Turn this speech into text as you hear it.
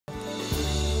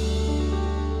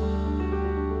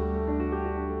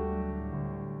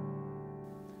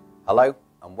Hello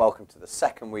and welcome to the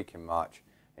second week in March,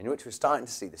 in which we're starting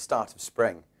to see the start of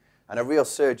spring and a real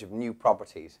surge of new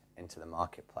properties into the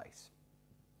marketplace.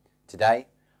 Today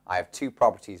I have two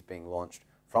properties being launched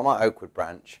from our Oakwood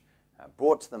branch,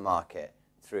 brought to the market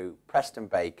through Preston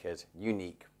Baker's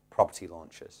unique property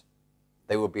launches.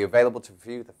 They will be available to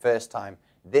view the first time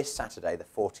this Saturday, the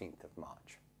 14th of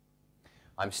March.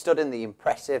 I'm stood in the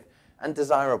impressive and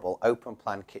desirable open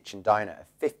plan kitchen diner at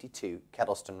 52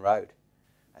 Kettleston Road,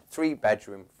 a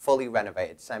 3-bedroom, fully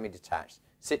renovated semi-detached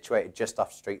situated just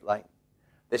off Street Lane.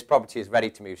 This property is ready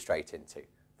to move straight into,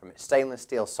 from its stainless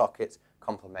steel sockets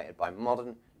complemented by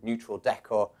modern neutral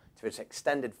decor to its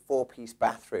extended 4-piece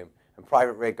bathroom and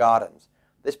private rear gardens.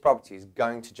 This property is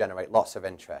going to generate lots of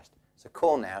interest, so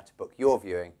call now to book your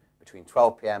viewing between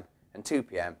 12 p.m. and 2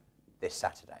 p.m. this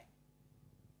Saturday.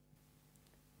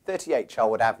 38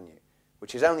 Charlwood Avenue,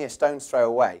 which is only a stone's throw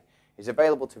away, is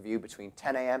available to view between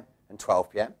 10 a.m. and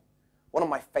 12 p.m. One of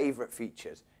my favourite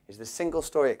features is the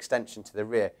single-storey extension to the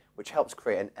rear, which helps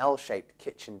create an L-shaped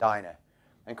kitchen diner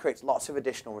and creates lots of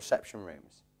additional reception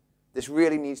rooms. This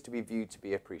really needs to be viewed to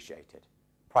be appreciated.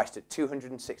 Priced at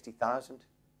 $260,000,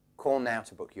 call now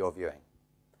to book your viewing.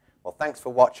 Well, thanks for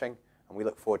watching, and we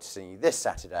look forward to seeing you this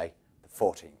Saturday, the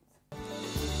 14th.